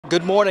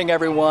Good morning,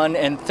 everyone,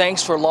 and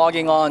thanks for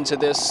logging on to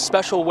this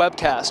special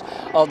webcast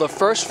of the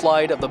first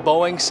flight of the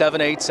Boeing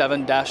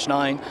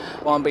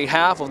 787-9. On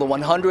behalf of the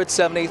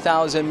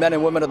 170,000 men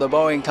and women of the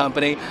Boeing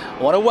Company,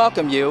 I want to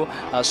welcome you.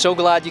 So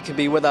glad you can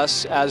be with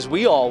us as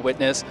we all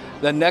witness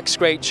the next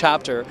great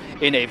chapter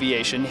in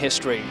aviation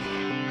history.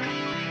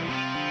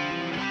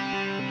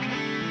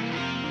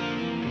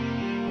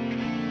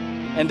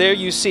 And there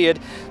you see it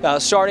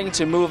starting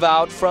to move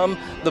out from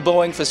the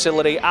Boeing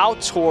facility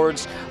out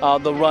towards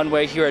the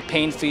runway here at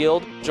Payne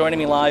Field. Joining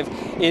me live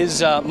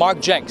is Mark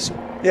Jenks.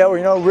 Yeah,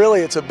 well,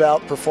 really it's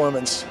about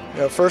performance,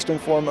 first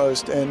and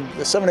foremost, and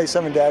the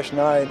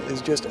 787-9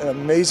 is just an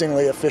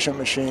amazingly efficient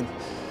machine.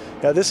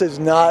 Now, this is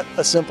not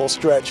a simple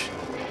stretch.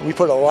 We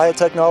put a lot of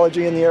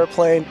technology in the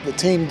airplane, the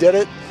team did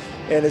it,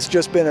 and it's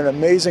just been an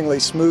amazingly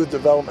smooth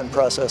development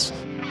process.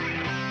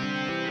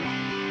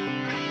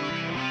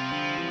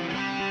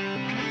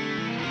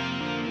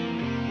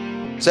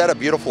 Is that a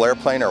beautiful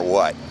airplane or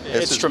what?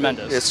 It's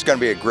tremendous. It's going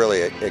to be a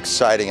really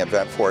exciting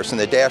event for us.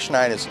 And the Dash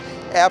 9 is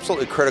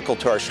absolutely critical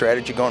to our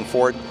strategy going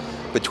forward.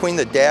 Between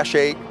the Dash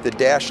 8, the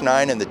Dash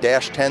 9, and the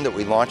Dash 10 that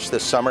we launched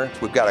this summer,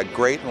 we've got a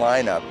great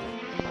lineup.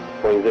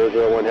 Boeing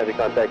 001, heavy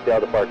contact, Dow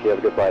departure. You have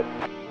a good flight.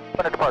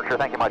 Minute departure,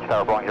 thank you much,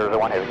 Tower Boeing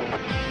 001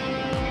 heavy.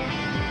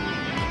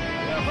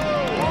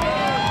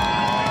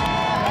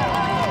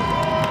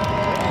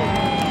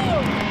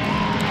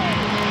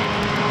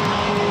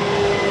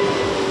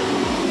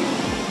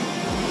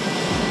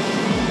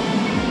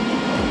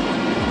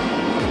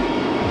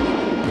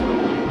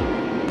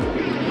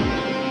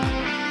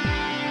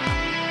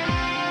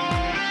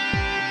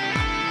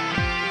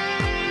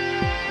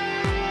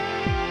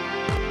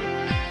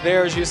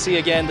 There, as you see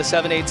again, the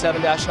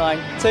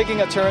 787-9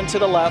 taking a turn to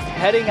the left,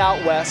 heading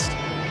out west,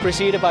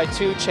 preceded by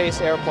two chase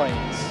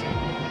airplanes.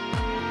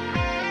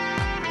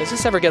 Does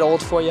this ever get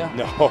old for you?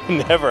 No,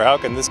 never. How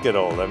can this get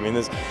old? I mean,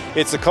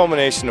 it's a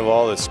culmination of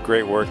all this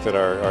great work that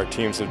our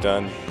teams have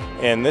done,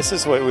 and this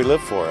is what we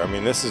live for. I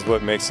mean, this is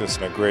what makes us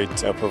a great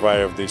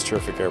provider of these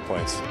terrific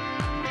airplanes.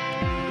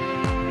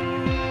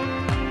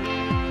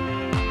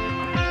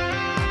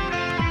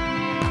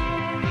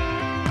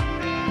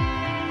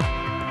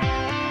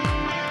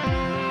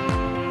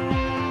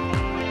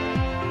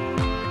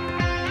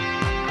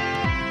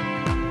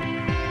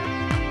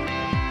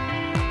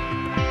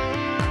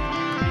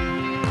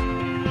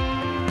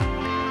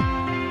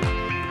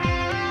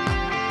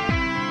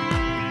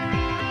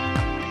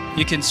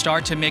 You can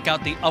start to make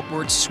out the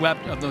upward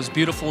swept of those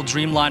beautiful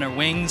Dreamliner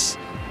wings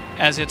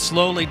as it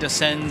slowly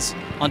descends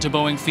onto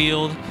Boeing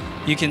Field.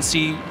 You can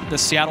see the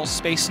Seattle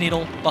Space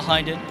Needle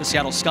behind it, the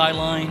Seattle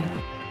skyline.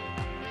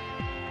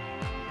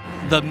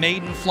 The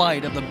maiden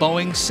flight of the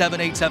Boeing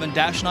 787-9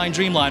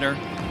 Dreamliner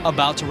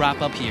about to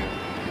wrap up here.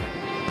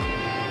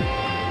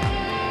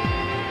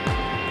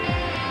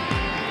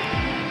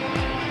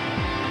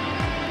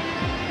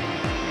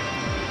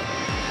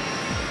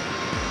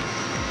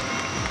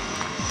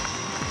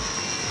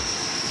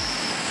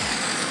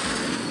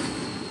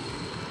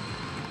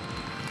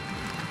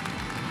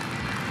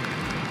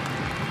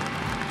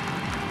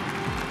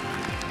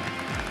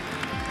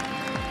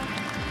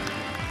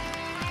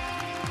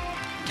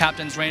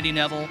 Captains Randy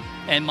Neville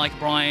and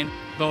Bryan,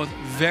 both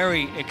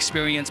very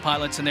experienced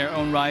pilots in their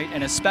own right,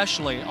 and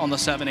especially on the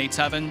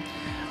 787.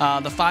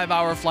 The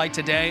 5-hour flight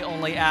today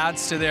only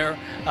adds to their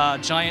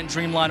giant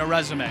Dreamliner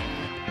resume.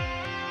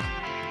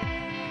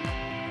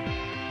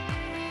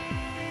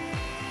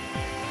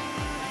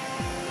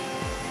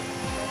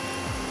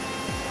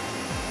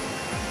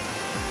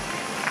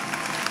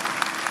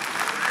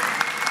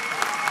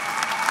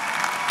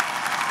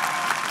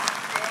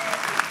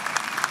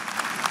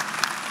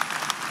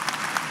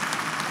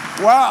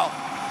 Wow,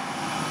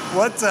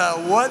 what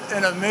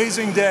an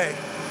amazing day.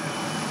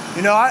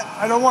 You know,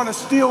 I don't want to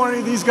steal any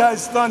of these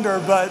guys' thunder,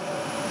 but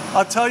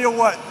I'll tell you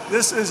what,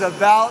 this is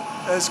about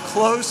as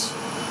close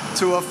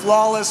to a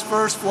flawless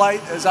first flight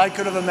as I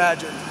could have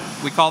imagined.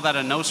 We call that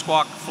a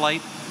no-squawk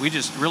flight. We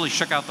just really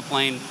shook out the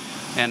plane,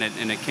 and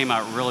it came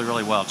out really,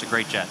 really well. It's a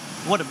great jet.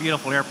 What a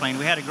beautiful airplane.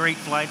 We had a great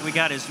flight. We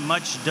got as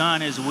much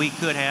done as we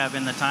could have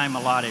in the time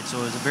allotted, so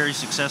it was a very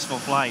successful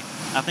flight.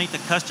 I think the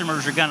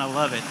customers are going to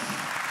love it.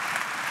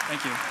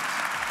 Thank you.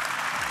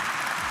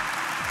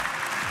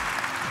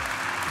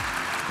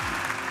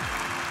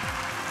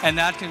 And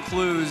that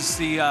concludes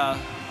the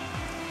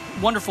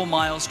wonderful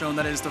milestone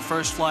that is the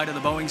first flight of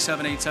the Boeing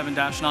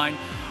 787-9.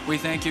 We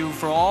thank you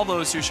for all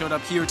those who showed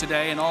up here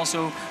today, and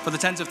also for the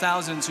tens of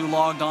thousands who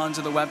logged on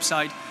to the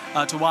website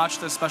to watch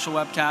this special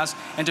webcast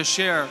and to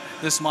share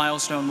this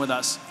milestone with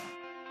us.